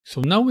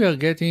So now we are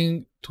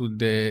getting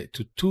to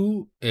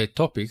two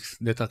topics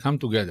that are come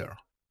together,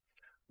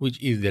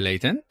 which is the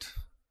latent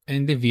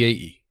and the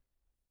VAE.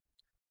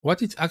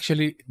 What is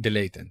actually the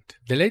latent?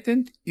 The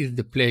latent is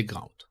the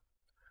playground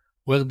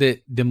where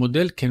the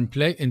model can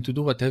play and to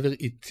do whatever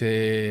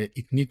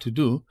it need to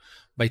do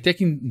by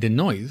taking the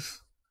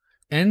noise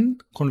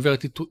and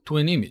convert it to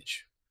an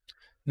image.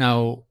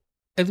 Now,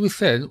 as we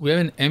said, we have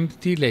an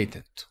empty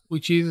latent,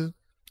 which is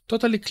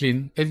totally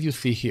clean, as you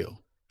see here.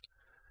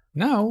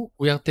 Now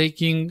we are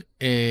taking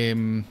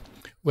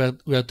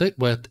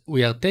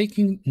we are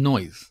taking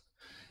noise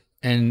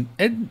and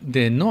add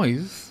the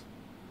noise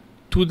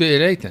to the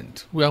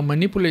latent. We are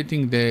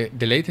manipulating the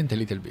latent a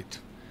little bit.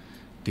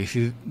 This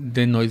is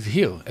the noise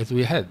here as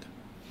we had.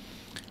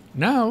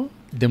 Now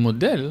the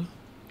model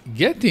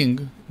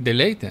getting the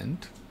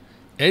latent,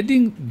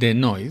 adding the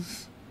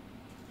noise,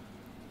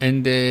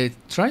 and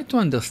try to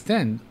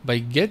understand by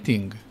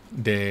getting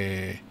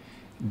the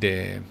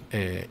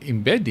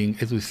embedding,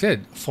 as we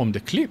said, from the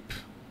clip.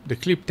 The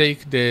clip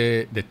take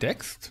the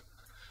text,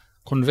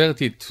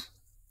 convert it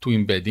to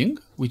embedding,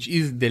 which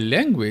is the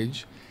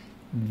language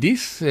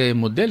this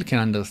model can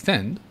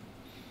understand,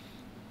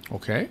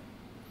 okay?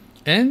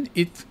 And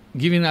it's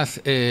giving us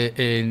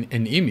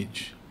an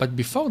image. But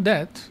before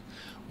that,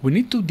 we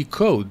need to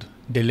decode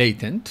the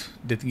latent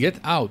that get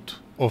out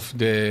of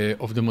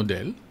the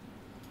model,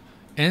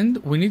 and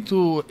we need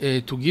to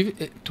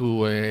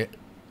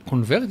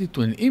convert it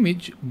to an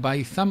image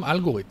by some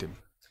algorithm.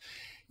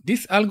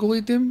 This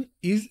algorithm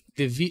is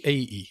the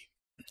VAE.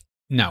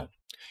 Now,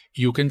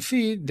 you can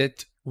see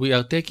that we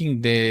are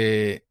taking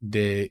the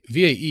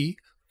VAE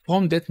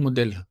from that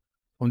model,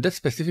 from that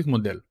specific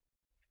model,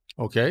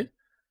 okay?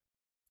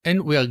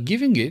 And we are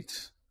giving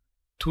it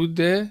to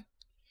the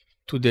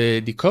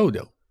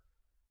decoder.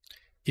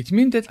 It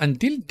means that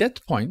until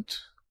that point,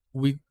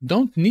 we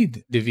don't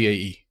need the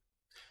VAE.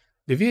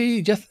 The VAE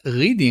is just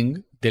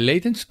reading the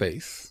latent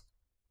space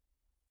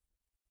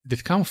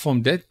that comes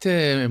from that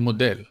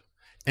model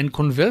and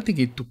converting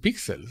it to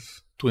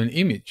pixels, to an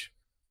image.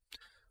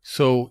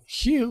 So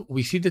here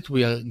we see that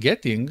we are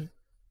getting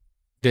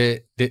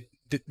the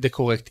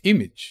correct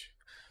image.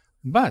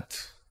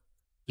 But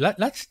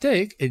let's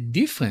take a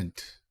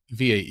different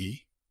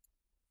VAE.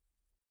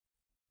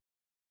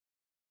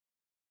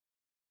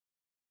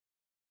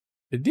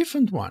 A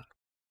different one.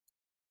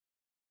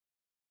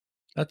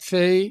 Let's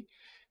say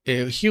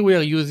here we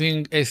are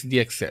using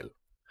SDXL.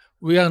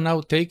 We are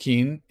now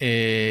taking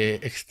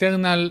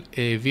external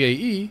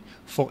VAE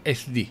for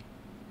SD.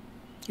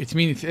 It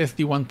means it's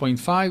SD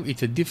 1.5.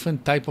 It's a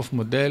different type of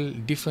model,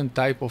 different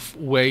type of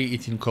way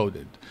it's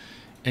encoded.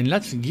 And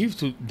let's give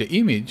to the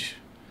image,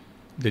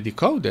 the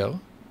decoder,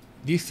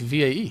 this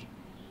VAE.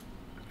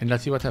 And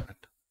let's see what happened.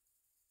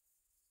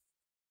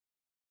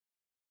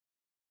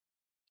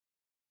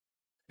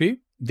 See,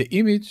 the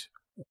image,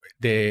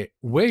 the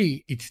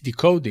way it's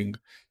decoding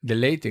the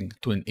latent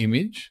to an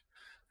image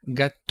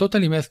got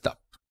totally messed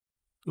up.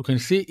 You can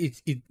see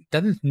it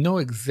doesn't know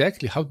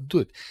exactly how to do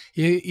it.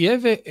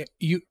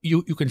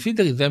 You can see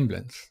the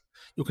resemblance.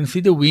 You can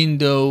see the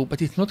window,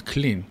 but it's not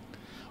clean.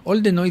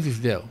 All the noise is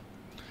there.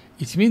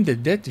 It means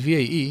that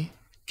VAE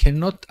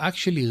cannot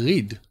actually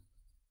read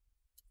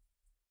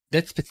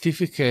that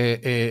specific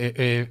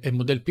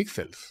model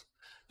pixels.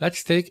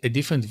 Let's take a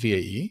different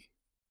VAE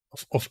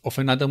of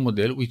another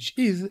model, which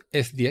is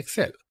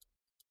SDXL.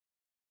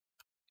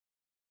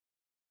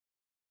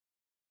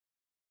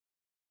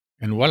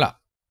 And voila.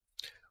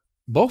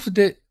 Both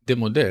the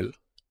model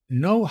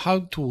know how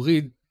to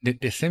read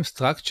the same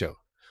structure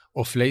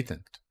of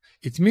latent.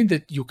 It means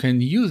that you can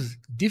use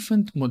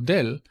different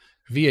model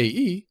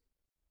VAE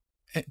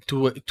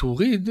to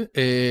read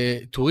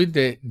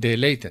the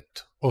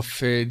latent of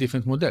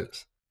different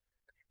models.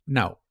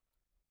 Now,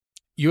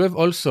 you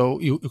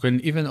can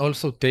even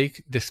also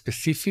take the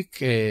specific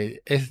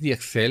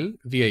SDXL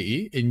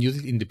VAE and use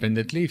it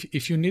independently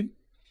if you need.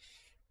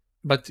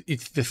 But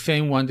it's the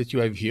same one that you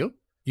have here,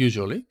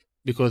 usually,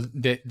 because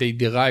they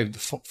derived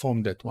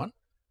from that one.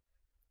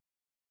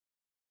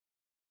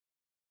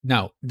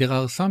 Now, there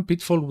are some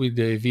pitfalls with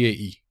the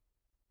VAE.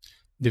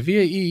 The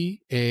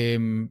VAE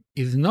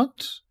is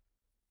not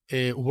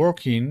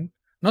working,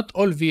 not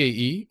all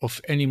VAE of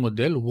any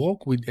model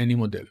work with any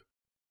model.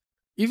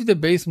 If the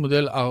base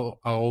model are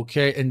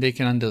okay and they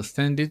can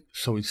understand it,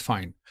 so it's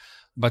fine.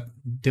 But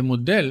the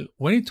model,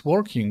 when it's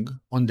working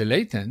on the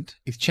latent,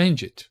 it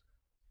changes it,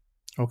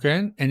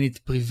 okay? And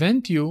it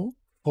prevents you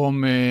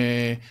from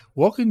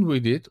working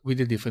with it with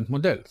the different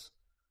models,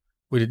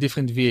 with a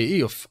different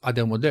VAE of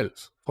other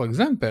models. For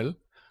example,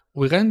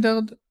 we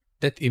rendered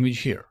that image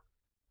here,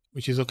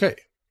 which is okay.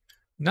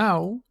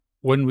 Now,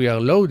 when we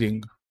are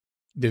loading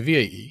the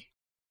VAE,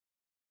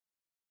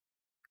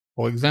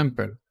 for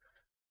example,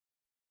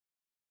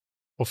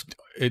 of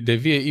the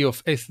VAE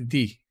of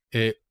SD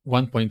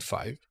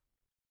 1.5,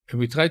 and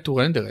we try to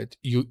render it,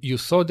 you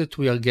saw that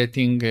we are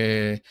getting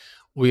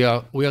we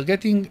are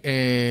getting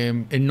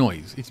a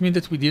noise. It means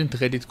that we didn't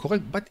read it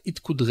correct, but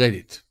it could read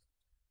it.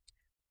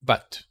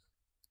 But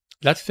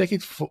Let's take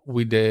it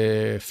with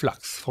the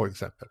Flux, for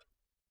example.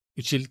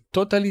 It's a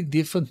totally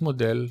different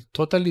model,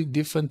 totally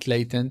different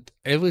latent.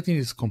 Everything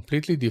is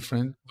completely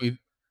different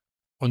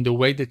on the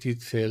way that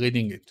it's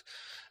reading it.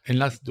 And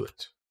let's do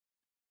it.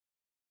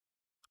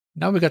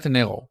 Now we got an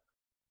error.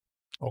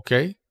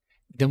 Okay,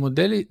 the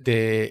model,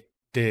 the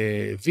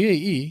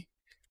VAE,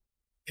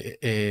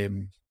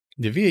 the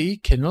VAE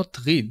cannot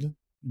read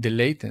the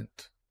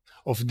latent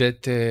of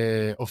that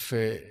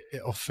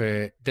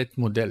that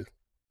model.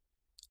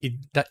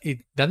 It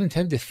doesn't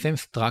have the same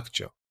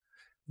structure,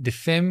 the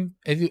same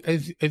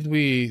as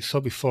we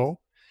saw before,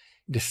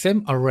 the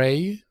same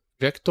array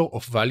vector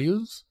of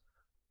values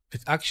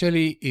that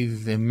actually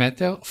is a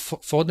matter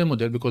for the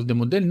model, because the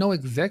model know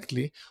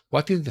exactly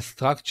what is the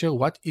structure,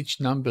 what each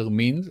number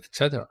means,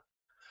 etc.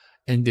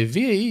 And the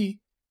VAE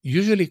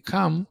usually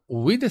come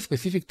with a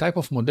specific type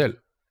of model.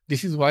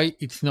 This is why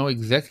it's know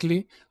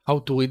exactly how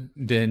to read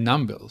the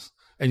numbers,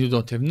 and you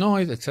don't have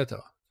noise,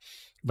 etc.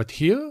 But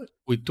here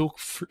we took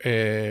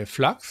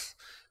Flux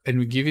and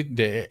we give it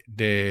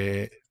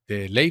the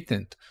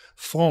latent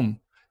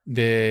from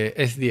the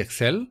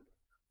SDXL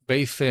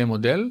base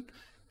model,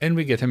 and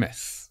we get a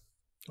mess.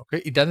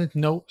 Okay, it doesn't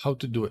know how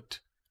to do it.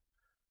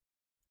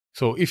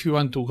 So if you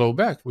want to go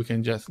back, we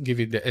can just give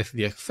it the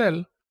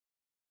SDXL,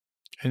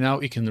 and now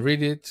it can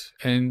read it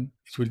and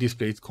it will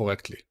display it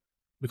correctly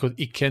because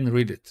it can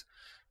read it.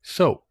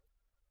 So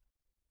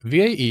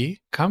VAE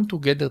come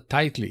together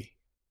tightly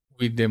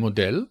with the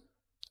model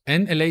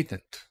and a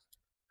latent.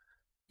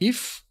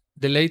 If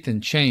the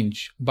latent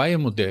change by a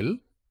model,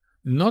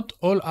 not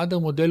all other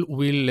model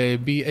will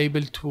be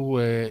able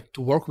to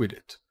work with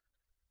it.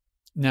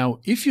 Now,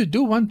 if you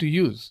do want to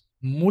use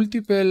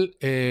multiple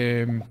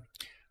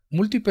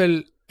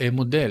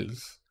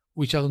models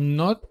which are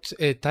not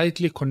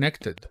tightly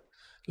connected,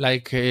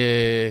 like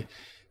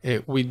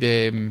with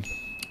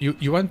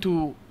you want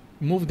to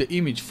move the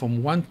image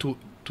from one to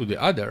the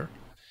other,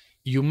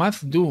 you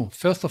must do,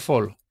 first of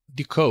all,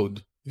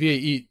 decode,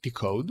 VAE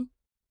decode,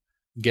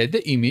 get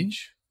the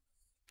image,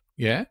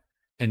 yeah,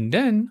 and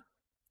then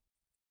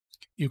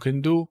you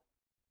can do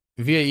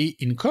VAE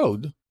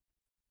encode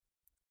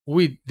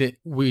with the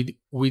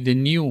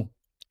new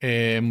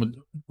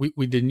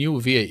with the new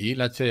VAE.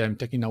 Let's say I'm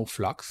taking now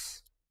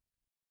Flux.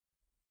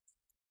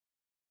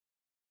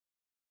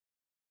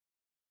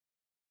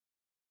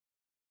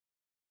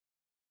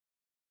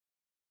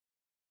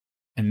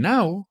 And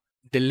now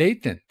the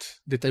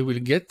latent that I will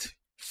get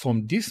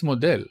from this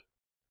model,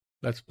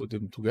 let's put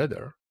them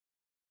together.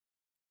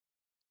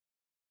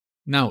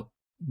 Now,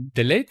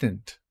 the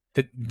latent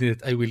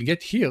that I will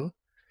get here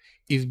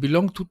is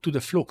belong to the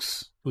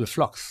Flux,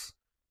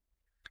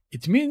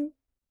 It means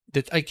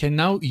that I can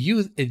now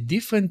use a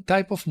different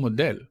type of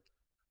model.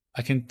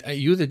 I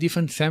use a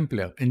different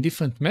sampler and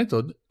different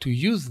method to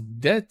use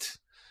that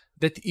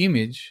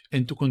image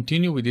and to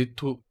continue with it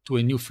to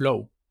a new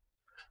flow.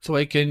 So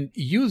I can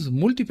use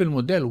multiple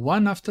model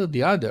one after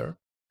the other,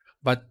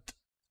 but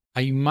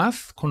I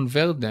must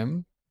convert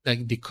them,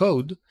 like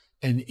decode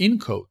and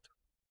encode,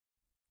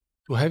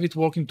 to have it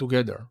working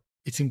together.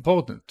 It's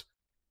important.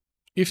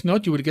 If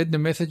not, you will get the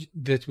message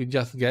that we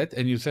just get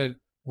and you say,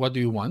 what do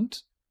you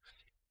want?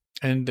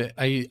 And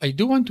I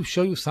do want to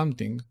show you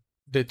something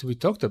that we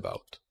talked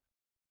about.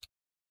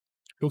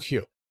 Look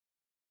here.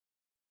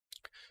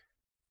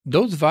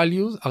 Those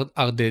values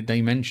are the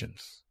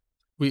dimensions.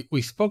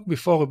 We spoke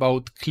before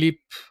about clip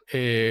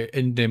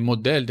and the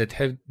model that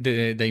have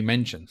the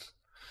dimensions.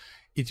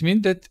 It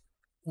means that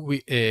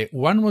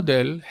one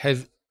model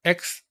has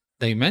X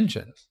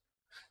dimensions.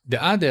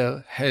 The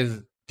other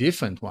has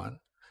different one.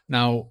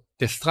 Now,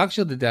 the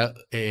structure that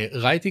they're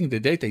writing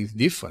the data is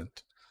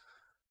different.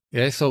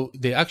 Yeah, so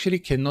they actually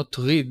cannot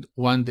read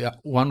one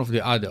of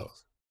the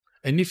others.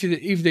 And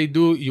if they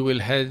do, you will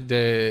have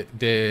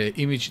the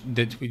image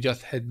that we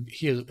just had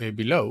here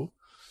below.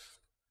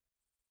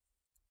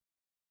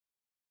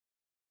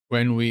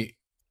 When we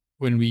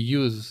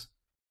use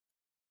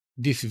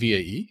this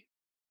VAE,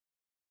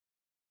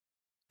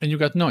 and you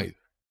got noise.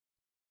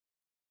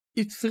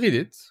 It's read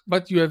it,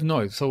 but you have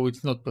noise, so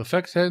it's not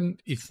perfection.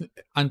 It's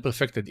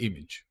unperfected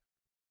image.